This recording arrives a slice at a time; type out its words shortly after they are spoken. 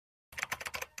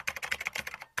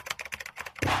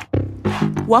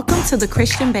Welcome to the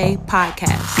Christian Bae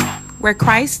podcast, where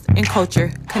Christ and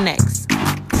culture connects.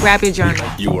 Grab your journal.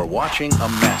 You are watching a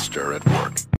master at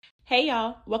work. Hey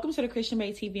y'all, welcome to the Christian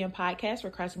Bae TV and podcast,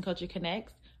 where Christ and culture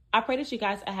connects. I pray that you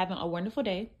guys are having a wonderful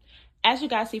day. As you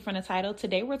guys see from the title,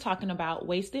 today we're talking about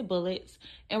wasted bullets,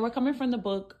 and we're coming from the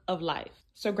book of life.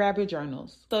 So grab your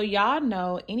journals. So y'all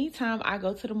know, anytime I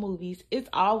go to the movies, it's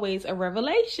always a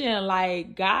revelation.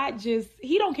 Like, God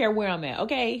he don't care where I'm at,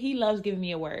 okay? He loves giving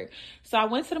me a word. So I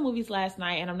went to the movies last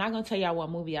night, and I'm not going to tell y'all what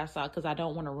movie I saw because I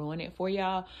don't want to ruin it for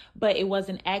y'all, but it was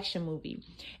an action movie.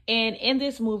 And in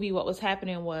this movie, what was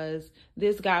happening was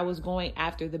this guy was going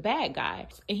after the bad guy,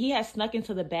 and he had snuck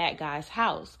into the bad guy's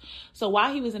house. So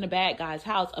while he was in the bad guy's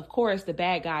house, of course, the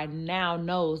bad guy now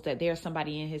knows that there's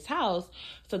somebody in his house.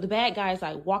 So the bad guy is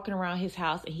like walking around his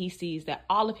house, and he sees that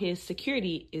all of his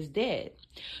security is dead.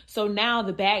 So now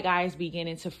the bad guy is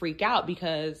beginning to freak out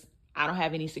because I don't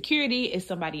have any security. It's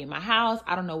somebody in my house.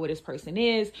 I don't know where this person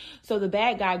is. So the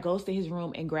bad guy goes to his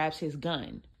room and grabs his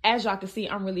gun. As y'all can see,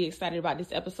 I'm really excited about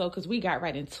this episode because we got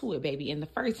right into it, baby. In the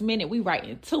first minute, we right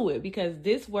into it because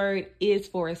this word is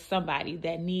for somebody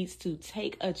that needs to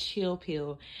take a chill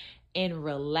pill and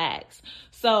relax.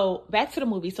 So back to the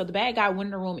movie. So the bad guy went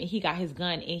in the room and he got his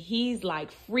gun, and he's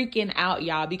like freaking out,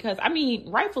 y'all, because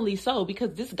rightfully so,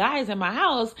 because this guy is in my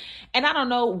house and I don't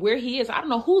know where he is. I don't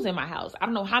know who's in my house. I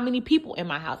don't know how many people in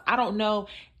my house. I don't know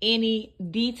any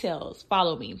details.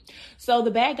 Follow me. So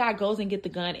the bad guy goes and get the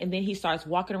gun, and then he starts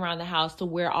walking around the house to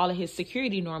where all of his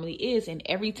security normally is. And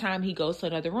every time he goes to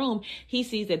another room, he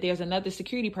sees that there's another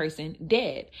security person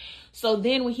dead. So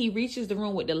then when he reaches the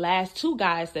room with the last two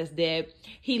guys that's dead,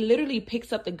 he literally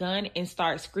picks up the gun and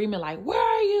starts screaming like, "Where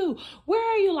are you? Where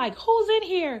are you? Like, who's in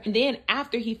here?" And then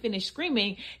after he finished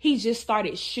screaming, he just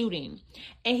started shooting.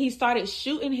 And he started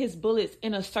shooting his bullets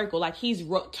in a circle. Like, he's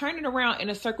turning around in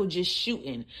a circle, just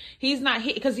shooting. He's not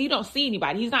hit because he don't see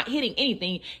anybody. He's not hitting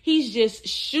anything. He's just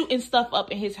shooting stuff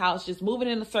up in his house, just moving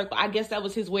in a circle. I guess that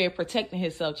was his way of protecting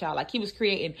himself, child. Like, he was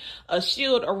creating a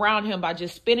shield around him by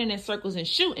just spinning in circles and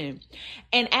shooting.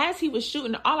 And as he was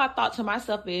shooting, all I thought to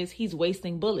myself is, he's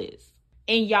wasting bullets.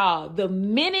 And y'all, the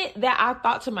minute that I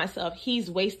thought to myself, he's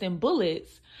wasting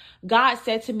bullets, God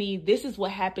said to me, this is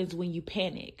what happens when you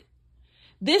panic.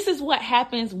 This is what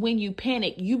happens when you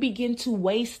panic. You begin to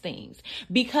waste things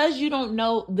because you don't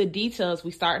know the details.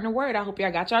 We start in a word. I hope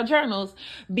y'all got y'all journals.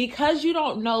 Because you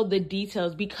don't know the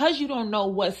details, because you don't know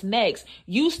what's next,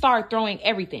 you start throwing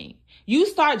everything. You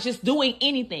start just doing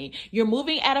anything. You're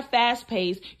moving at a fast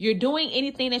pace. You're doing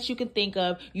anything that you can think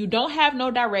of. You don't have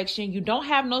no direction. You don't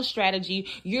have no strategy.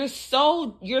 You're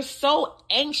so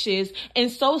anxious and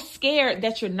so scared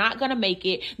that you're not going to make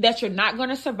it, that you're not going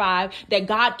to survive, that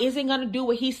God isn't going to do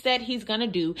what he said he's going to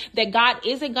do, that God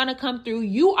isn't going to come through.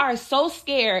 You are so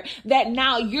scared that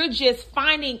now you're just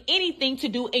finding anything to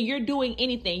do, and you're doing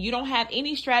anything. You don't have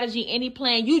any strategy, any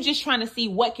plan. You just trying to see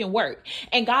what can work.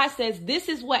 And God says, this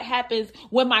is what happens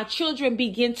when my children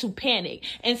begin to panic.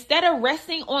 Instead of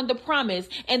resting on the promise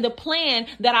and the plan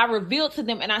that I revealed to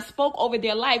them and I spoke over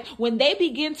their life, when they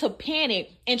begin to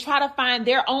panic and try to find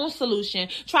their own solution,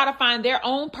 try to find their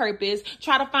own purpose,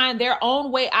 try to find their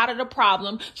own way out of the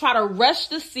problem, try to rush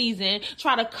the season,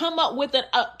 try to come up with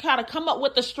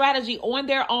a strategy on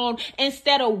their own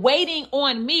instead of waiting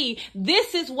on me,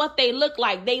 this is what they look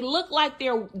like. They look like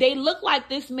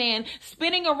this man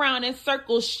spinning around in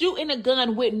circles, shooting a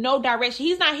gun with no direction.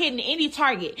 He's not hitting any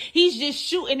target. He's just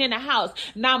shooting in the house.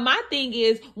 Now, my thing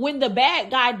is, when the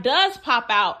bad guy does pop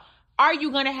out, are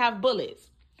you going to have bullets?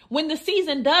 When the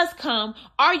season does come,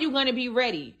 are you going to be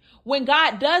ready? When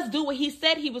God does do what he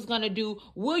said he was going to do,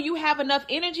 will you have enough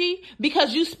energy?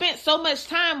 Because you spent so much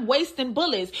time wasting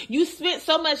bullets. You spent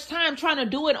so much time trying to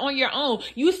do it on your own.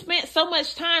 You spent so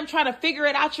much time trying to figure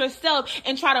it out yourself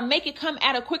and try to make it come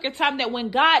at a quicker time, that when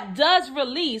God does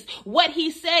release what he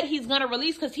said he's going to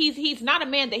release, because he's not a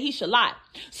man that he should lie.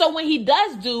 So when he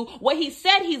does do what he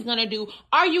said he's going to do,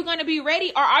 are you going to be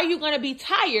ready, or are you going to be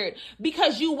tired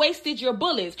because you wasted your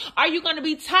bullets? Are you going to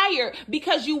be tired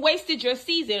because you wasted your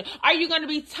season? Are you going to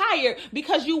be tired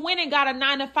because you went and got a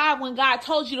 9-to-5 when God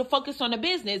told you to focus on the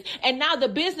business, and now the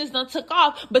business done took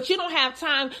off, but you don't have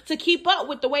time to keep up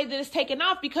with the way that it's taking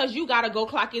off because you got to go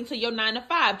clock into your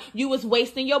 9-to-5. You was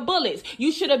wasting your bullets.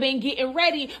 You should have been getting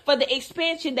ready for the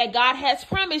expansion that God has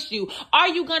promised you. Are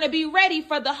you going to be ready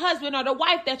for the husband or the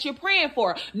wife that you're praying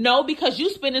for? No, because you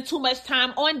spending too much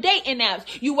time on dating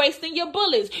apps. You wasting your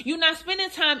bullets. You're not spending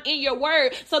time in your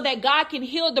word so that God can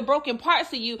heal the broken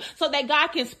parts of you, so that God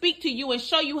can speak to you and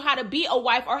show you how to be a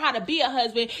wife or how to be a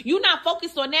husband. You're not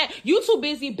focused on that. You too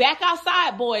busy back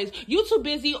outside, boys. You too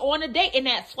busy on a dating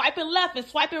app, swiping left and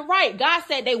swiping right. God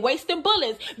said they wasting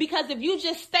bullets, because if you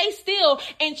just stay still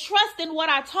and trust in what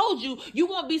I told you, you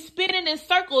won't be spinning in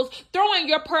circles, throwing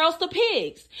your pearls to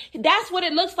pigs. That's what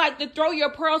it looks like to throw your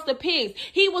pearls to pigs.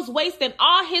 He was wasting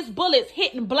all his bullets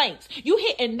hitting blanks. You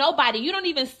hitting nobody. You don't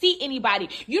even see anybody.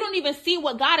 You don't even see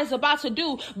what God is about to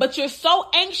do, but you're so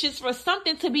anxious for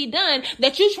something to be done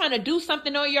that you're trying to do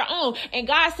something on your own. And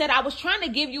God said, I was trying to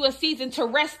give you a season to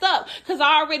rest up, because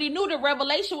I already knew the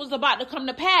revelation was about to come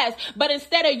to pass. But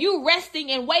instead of you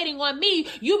resting and waiting on me,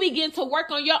 you begin to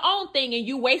work on your own thing and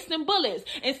you wasting bullets.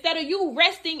 Instead of you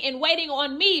resting and waiting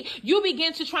on me, you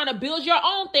begin to try to build your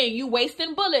own thing. You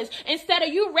wasting bullets. Instead of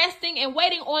you resting and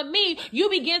waiting on me, you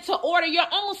begin to order your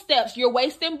own steps. You're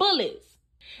wasting bullets.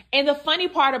 And the funny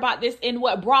part about this, and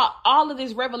what brought all of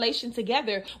this revelation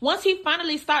together, once he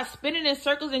finally started spinning in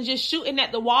circles and just shooting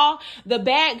at the wall, the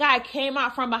bad guy came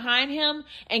out from behind him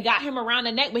and got him around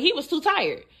the neck, but he was too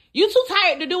tired. You're too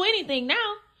tired to do anything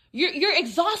now. You're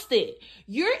exhausted.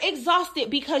 You're exhausted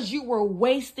because you were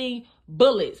wasting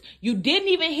bullets. You didn't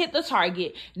even hit the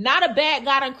target. Not a bad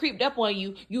guy done creeped up on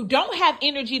you. You don't have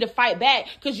energy to fight back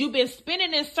because you've been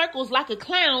spinning in circles like a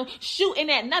clown, shooting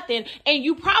at nothing. And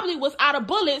you probably was out of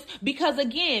bullets because,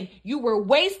 again, you were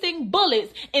wasting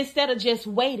bullets instead of just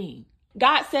waiting.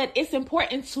 God said it's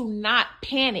important to not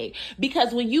panic,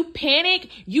 because when you panic,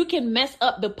 you can mess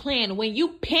up the plan. When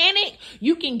you panic,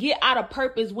 you can get out of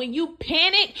purpose. When you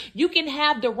panic, you can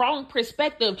have the wrong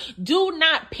perspective. Do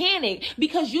not panic,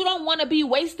 because you don't want to be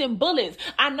wasting bullets.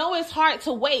 I know it's hard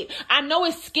to wait. I know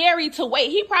it's scary to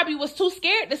wait. He probably was too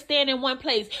scared to stand in one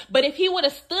place. But if he would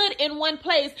have stood in one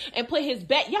place and put his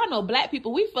back, y'all know black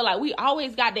people, we feel like we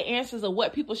always got the answers of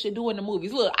what people should do in the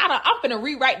movies. Look, I'm finna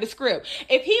rewrite the script.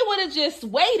 If he would have just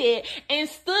waited and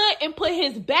stood and put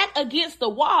his back against the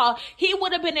wall, he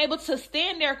would have been able to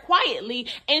stand there quietly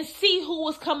and see who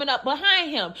was coming up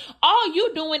behind him. All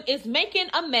you doing is making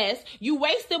a mess. You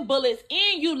wasting bullets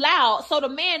and you loud, so the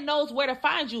man knows where to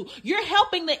find you. You're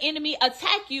helping the enemy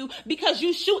attack you because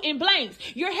you shooting blanks.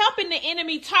 You're helping the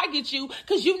enemy target you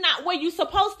because you're not where you're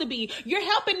supposed to be. You're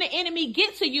helping the enemy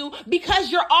get to you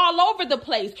because you're all over the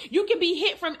place. You can be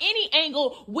hit from any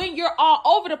angle when you're all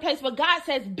over the place. But God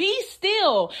says, be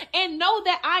still and know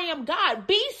that I am God.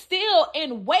 Be still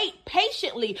and wait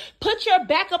patiently. Put your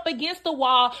back up against the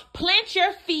wall, plant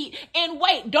your feet and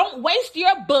wait. Don't waste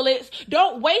your bullets.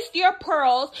 Don't waste your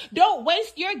pearls. Don't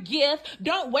waste your gift.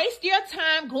 Don't waste your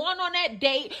time going on that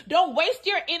date. Don't waste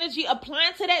your energy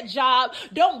applying to that job.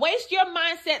 Don't waste your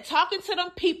mindset talking to them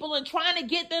people and trying to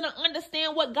get them to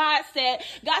understand what God said.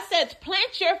 God says,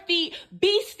 plant your feet,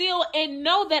 be still and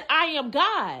know that I am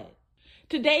God.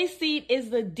 Today's seed is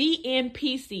the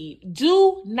DNP seed.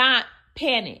 Do not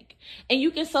panic. And you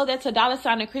can sow that to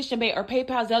 $ Christian Bae or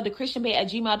PayPal Zelda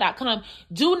christianbae@gmail.com.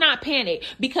 Do not panic,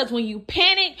 because when you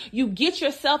panic, you get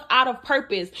yourself out of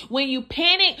purpose. When you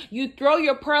panic, you throw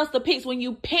your pearls to pigs. When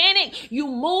you panic, you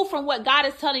move from what God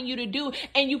is telling you to do,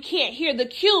 and you can't hear the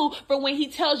cue for when he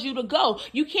tells you to go.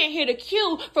 You can't hear the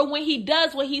cue for when he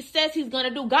does what he says he's going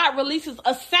to do. God releases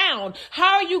a sound.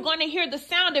 How are you going to hear the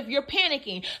sound if you're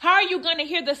panicking? How are you going to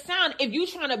hear the sound if you're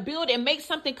trying to build and make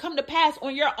something come to pass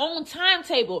on your own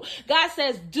timetable? God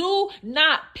says, do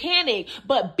not panic,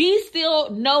 but be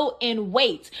still, know, and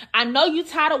wait. I know you're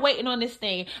tired of waiting on this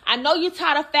thing. I know you're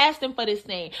tired of fasting for this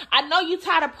thing. I know you're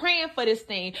tired of praying for this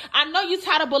thing. I know you're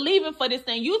tired of believing for this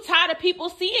thing. You tired of people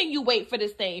seeing you wait for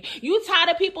this thing. You tired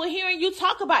of people hearing you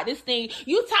talk about this thing.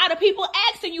 You tired of people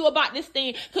asking you about this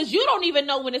thing because you don't even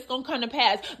know when it's going to come to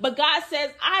pass. But God says,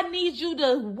 I need you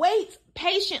to wait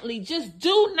patiently. Just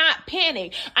do not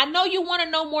panic. I know you want to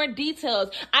know more details.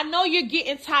 I know you're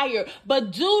getting tired,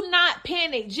 but do not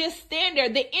panic. Just stand there.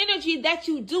 The energy that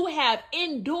you do have,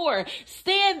 endure.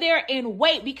 Stand there and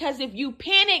wait, because if you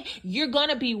panic, you're going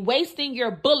to be wasting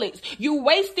your bullets. You're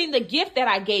wasting the gift that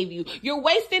I gave you. You're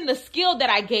wasting the skill that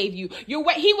I gave you. He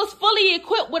was fully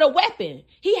equipped with a weapon.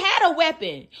 He had a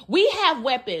weapon. We have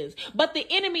weapons, but the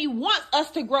enemy wants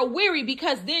us to grow weary,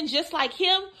 because then, just like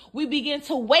him, we begin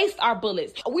to waste our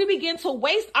bullets. We begin to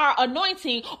waste our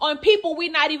anointing on people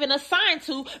we're not even assigned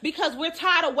to because we're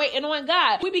tired of waiting on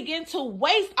God. We begin to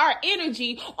waste our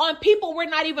energy on people we're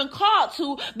not even called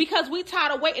to because we're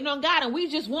tired of waiting on God and we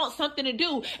just want something to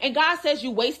do. And God says,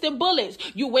 you're wasting bullets.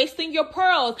 You're wasting your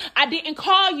pearls. I didn't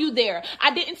call you there.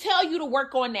 I didn't tell you to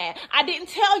work on that. I didn't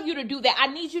tell you to do that. I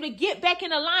need you to get back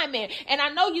in alignment. And I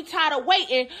know you're tired of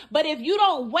waiting, but if you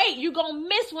don't wait, you're going to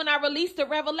miss when I release the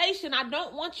revelation. I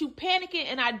don't want you panicking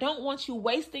and I don't want you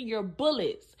wasting your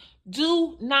bullets.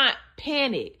 Do not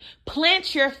panic.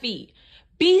 Plant your feet.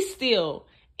 Be still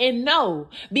and know,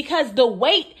 because the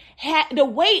weight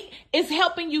is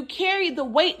helping you carry the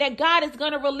weight that God is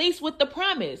going to release with the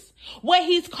promise. What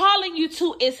he's calling you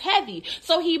to is heavy.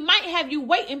 So he might have you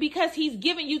waiting because he's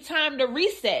giving you time to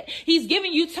reset. He's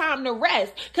giving you time to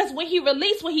rest. Because when he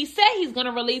released what he said he's going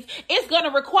to release, it's going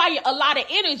to require a lot of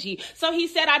energy. So he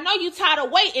said, I know you're tired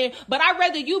of waiting, but I'd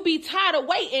rather you be tired of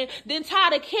waiting than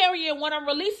tired of carrying what I'm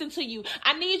releasing to you.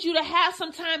 I need you to have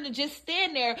some time to just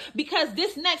stand there because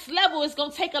this next level is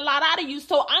going to take a lot out of you.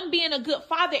 So I'm being a good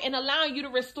father and allowing you to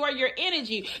restore your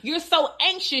energy. You're so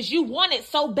anxious. You want it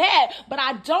so bad, but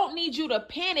I don't need you to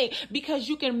panic because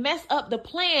you can mess up the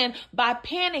plan by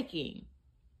panicking.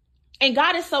 And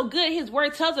God is so good. His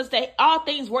word tells us that all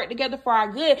things work together for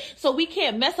our good. So we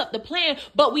can't mess up the plan,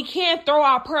 but we can throw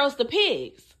our pearls to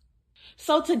pigs.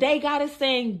 So today God is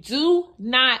saying, do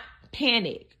not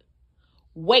panic.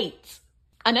 Wait.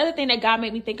 Another thing that God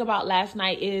made me think about last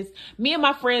night is me and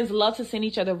my friends love to send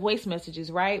each other voice messages,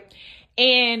 right?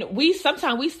 And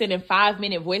sometimes we send in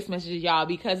 5-minute voice messages, y'all,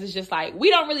 because it's just like, we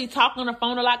don't really talk on the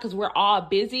phone a lot because we're all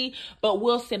busy, but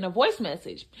we'll send a voice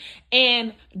message.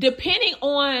 And depending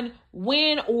on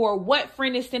when or what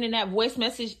friend is sending that voice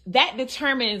message, that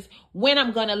determines when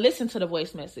I'm going to listen to the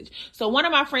voice message. So one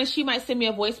of my friends, she might send me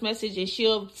a voice message and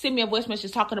she'll send me a voice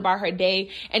message talking about her day.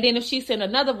 And then if she send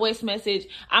another voice message,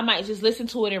 I might just listen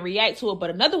to it and react to it. But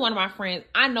another one of my friends,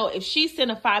 I know if she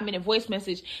sent a 5-minute voice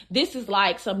message, this is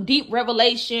like some deep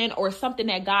revelation or something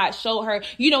that God showed her.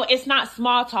 You know, it's not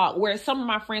small talk, where some of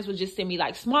my friends would just send me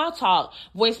like small talk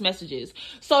voice messages.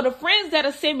 So the friends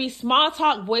that'll send me small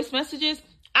talk voice messages,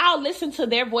 I'll listen to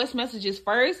their voice messages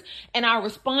first and I'll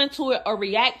respond to it or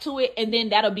react to it. And then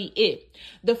that'll be it.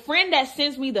 The friend that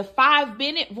sends me the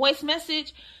 5-minute voice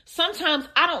message, sometimes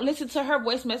I don't listen to her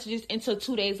voice messages until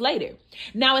 2 days later.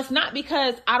 Now, it's not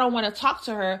because I don't want to talk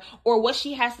to her or what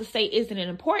she has to say isn't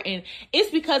important. It's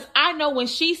because I know when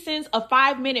she sends a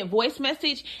 5-minute voice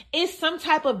message, it's some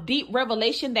type of deep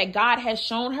revelation that God has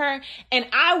shown her. And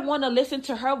I want to listen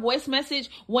to her voice message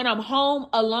when I'm home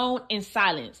alone in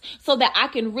silence so that I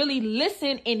can really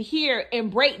listen and hear and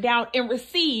break down and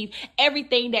receive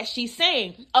everything that she's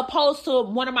saying, opposed to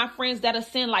one of my friends that'll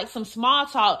send like some small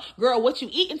talk, girl, what you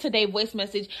eating today voice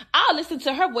message. I'll listen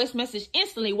to her voice message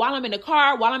instantly while I'm in the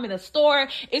car, while I'm in a store.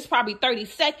 It's probably 30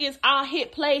 seconds. I'll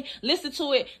hit play, listen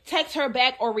to it, text her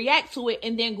back or react to it,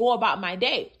 and then go about my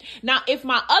day. Now, if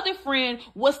my other friend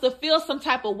was to feel some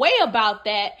type of way about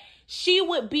that, she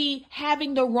would be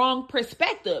having the wrong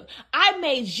perspective. I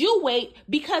made you wait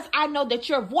because I know that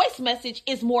your voice message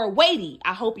is more weighty.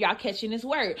 I hope y'all catching this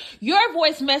word. Your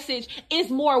voice message is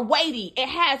more weighty. It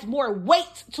has more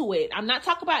weight to it. I'm not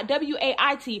talking about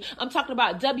W-A-I-T. I'm talking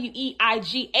about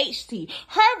W-E-I-G-H-T.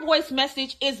 Her voice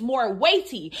message is more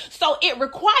weighty. So it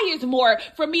requires more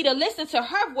for me to listen to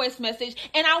her voice message,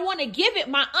 and I want to give it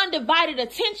my undivided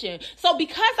attention. So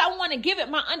because I want to give it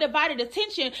my undivided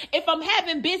attention, if I'm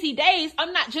having busy days,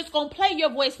 I'm not just going to play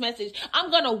your voice message. I'm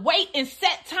going to wait and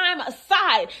set time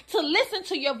aside to listen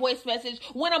to your voice message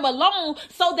when I'm alone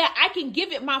so that I can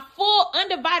give it my full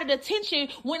undivided attention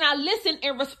when I listen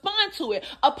and respond to it,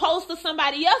 opposed to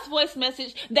somebody else's voice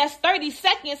message that's 30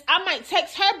 seconds. I might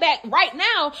text her back right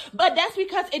now, but that's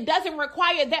because it doesn't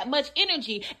require that much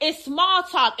energy. It's small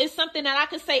talk. It's something that I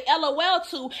can say LOL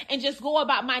to and just go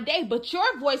about my day. But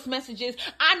your voice messages,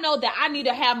 I know that I need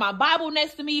to have my Bible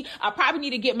next to me. I probably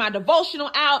need to get my devotional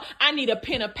out. I need a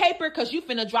pen and paper because you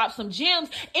finna drop some gems.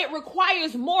 It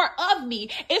requires more of me.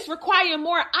 It's requiring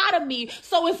more out of me.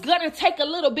 So it's gonna take a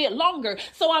little bit longer.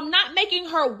 So I'm not making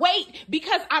her wait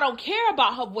because I don't care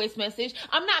about her voice message.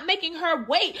 I'm not making her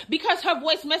wait because her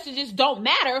voice messages don't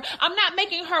matter. I'm not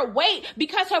making her wait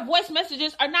because her voice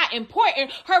messages are not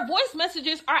important. Her voice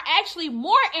messages are actually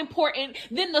more important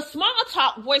than the small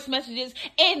talk voice messages.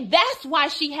 And that's why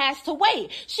she has to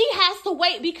wait. She has to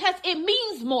wait because it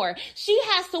means more. She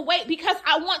has to wait because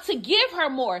I want to give her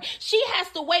more. She has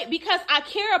to wait because I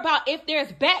care about if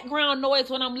there's background noise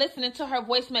when I'm listening to her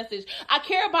voice message. I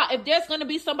care about if there's going to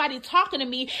be somebody talking to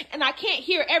me and I can't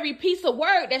hear every piece of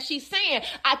word that she's saying.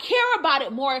 I care about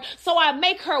it more, so I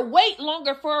make her wait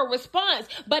longer for a response.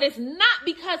 But it's not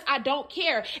because I don't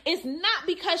care. It's not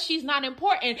because she's not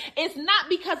important. It's not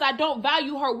because I don't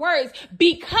value her words.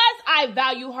 Because I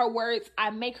value her words, I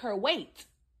make her wait.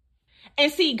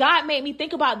 And see, God made me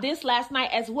think about this last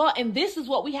night as well. And this is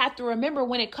what we have to remember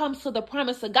when it comes to the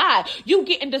promise of God. You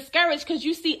getting discouraged because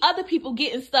you see other people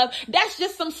getting stuff. That's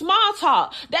just some small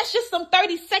talk. That's just some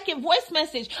 30-second voice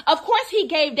message. Of course, he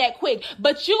gave that quick.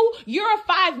 But you're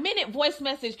a 5-minute voice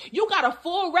message. You got a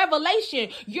full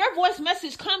revelation. Your voice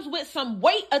message comes with some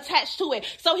weight attached to it.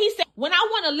 So he said, when I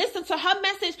want to listen to her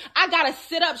message, I got to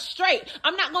sit up straight.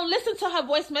 I'm not going to listen to her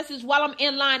voice message while I'm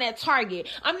in line at Target.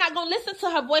 I'm not going to listen to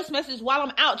her voice message while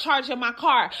I'm out charging my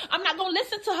car. I'm not going to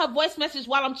listen to her voice message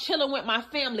while I'm chilling with my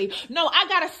family. No, I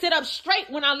got to sit up straight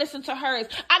when I listen to hers.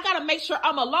 I got to make sure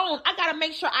I'm alone. I got to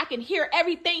make sure I can hear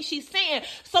everything she's saying.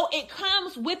 So it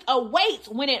comes with a weight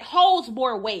when it holds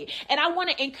more weight. And I want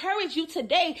to encourage you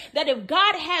today that if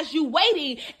God has you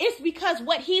waiting, it's because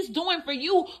what he's doing for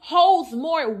you holds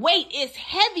more weight. It's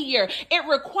heavier. It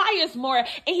requires more. And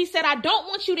he said, I don't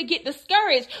want you to get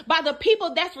discouraged by the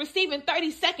people that's receiving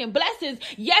 30-second blessings.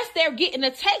 Yes, they're getting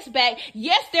a text back.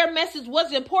 Yes, their message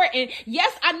was important.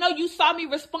 Yes, I know you saw me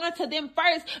respond to them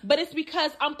first, but it's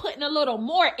because I'm putting a little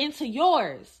more into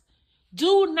yours.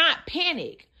 Do not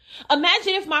panic.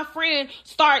 Imagine if my friend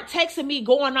start texting me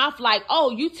going off like,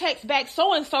 oh, you text back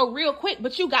so-and-so real quick,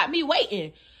 but you got me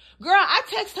waiting. Girl, I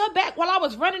texted her back while I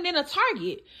was running in a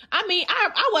Target. I mean,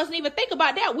 I wasn't even thinking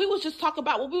about that. We was just talking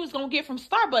about what we was going to get from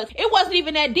Starbucks. It wasn't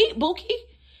even that deep, Bookie.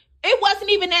 It wasn't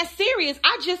even that serious.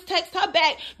 I just texted her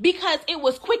back because it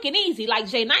was quick and easy. Like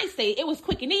Jay Knight said, it was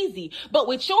quick and easy. But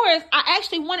with yours, I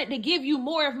actually wanted to give you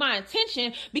more of my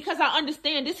attention because I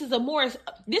understand this is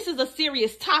a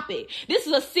serious topic. This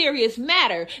is a serious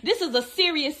matter. This is a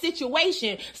serious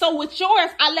situation. So with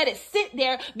yours, I let it sit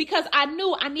there because I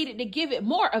knew I needed to give it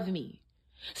more of me.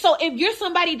 So if you're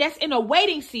somebody that's in a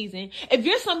waiting season, if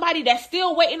you're somebody that's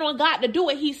still waiting on God to do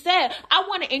what he said, I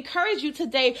want to encourage you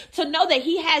today to know that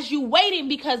he has you waiting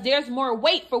because there's more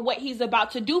weight for what he's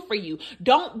about to do for you.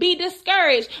 Don't be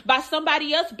discouraged by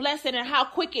somebody else's blessing and how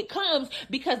quick it comes,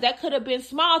 because that could have been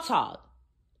small talk.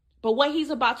 But what he's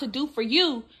about to do for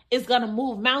you is going to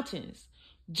move mountains.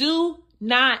 Do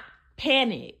not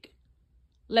panic.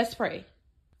 Let's pray.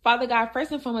 Father God,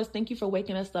 first and foremost, thank you for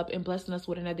waking us up and blessing us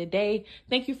with another day.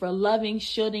 Thank you for loving,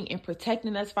 shielding, and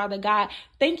protecting us, Father God.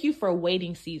 Thank you for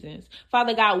waiting seasons.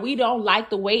 Father God, we don't like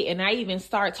the wait, and I even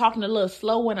started talking a little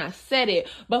slow when I said it.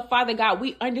 But Father God,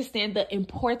 we understand the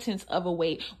importance of a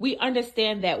wait. We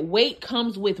understand that wait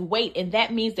comes with weight, and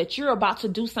that means that you're about to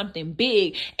do something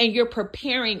big, and you're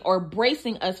preparing or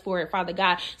bracing us for it, Father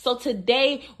God. So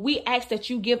today, we ask that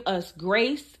you give us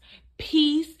grace,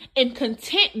 peace, and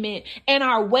contentment in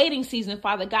our waiting season,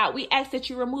 Father God. We ask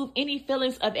that you remove any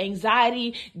feelings of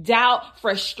anxiety, doubt,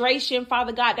 frustration,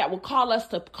 Father God, that will cause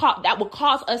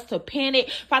us to panic.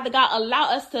 Father God,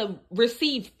 allow us to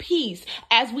receive peace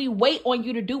as we wait on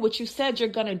you to do what you said you're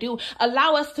going to do.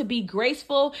 Allow us to be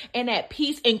graceful and at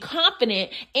peace and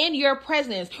confident in your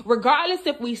presence, regardless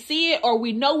if we see it or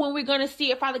we know when we're going to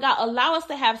see it, Father God. Allow us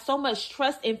to have so much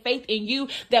trust and faith in you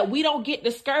that we don't get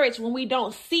discouraged when we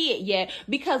don't see it yet,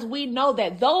 because we know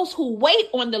that those who wait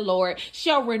on the Lord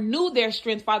shall renew their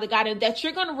strength, Father God, and that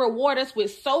you're going to reward us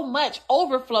with so much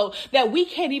overflow that we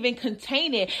can't even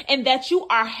contain it, and that you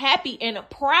are happy and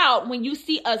proud when you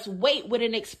see us wait with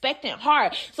an expectant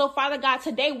heart. So Father God,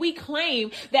 today we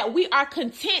claim that we are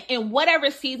content in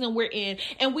whatever season we're in,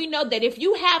 and we know that if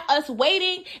you have us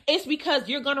waiting, it's because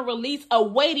you're going to release a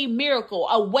weighty miracle,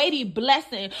 a weighty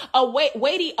blessing, a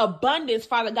weighty abundance,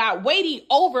 Father God, weighty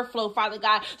overflow, Father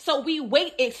God. So we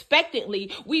wait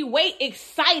expectantly. We wait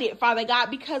excited, Father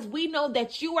God, because we know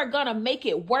that you are going to make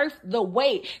it worth the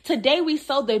wait. Today we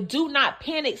sow the do not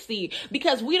panic seed,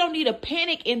 because we don't need to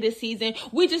panic in this season.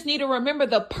 We just need to remember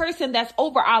the person that's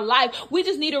over our life. We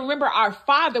just need to remember our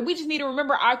Father. We just need to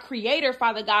remember our Creator,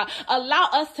 Father God. Allow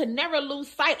us to never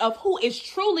lose sight of who is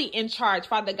truly in charge,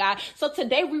 Father God. So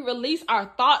today we release our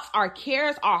thoughts, our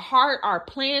cares, our heart, our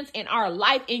plans, and our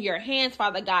life in your hands,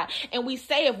 Father God. And we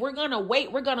say, if we're going to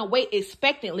wait, we're going to wait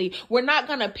expectantly. We're not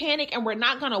going to panic, and we're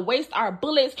not going to waste our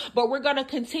bullets, but we're going to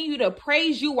continue to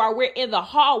praise you while we're in the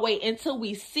hallway until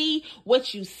we see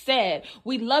what you said.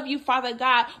 We love you, Father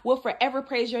God. We'll forever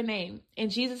praise your name. In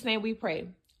Jesus' name we pray.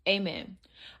 Amen.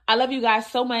 I love you guys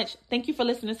so much. Thank you for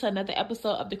listening to another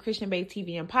episode of the Christian Bae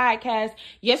TV and Podcast.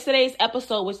 Yesterday's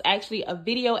episode was actually a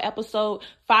video episode,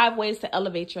 5 ways to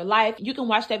elevate your life. You can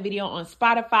watch that video on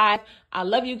Spotify. I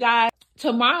love you guys.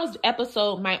 Tomorrow's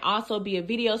episode might also be a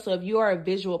video, so if you are a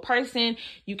visual person,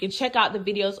 you can check out the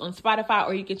videos on Spotify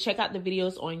or you can check out the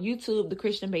videos on YouTube, the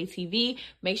Christian Bae TV.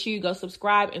 Make sure you go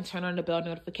subscribe and turn on the bell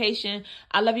notification.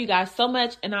 I love you guys so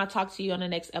much, and I'll talk to you on the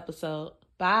next episode.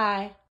 Bye.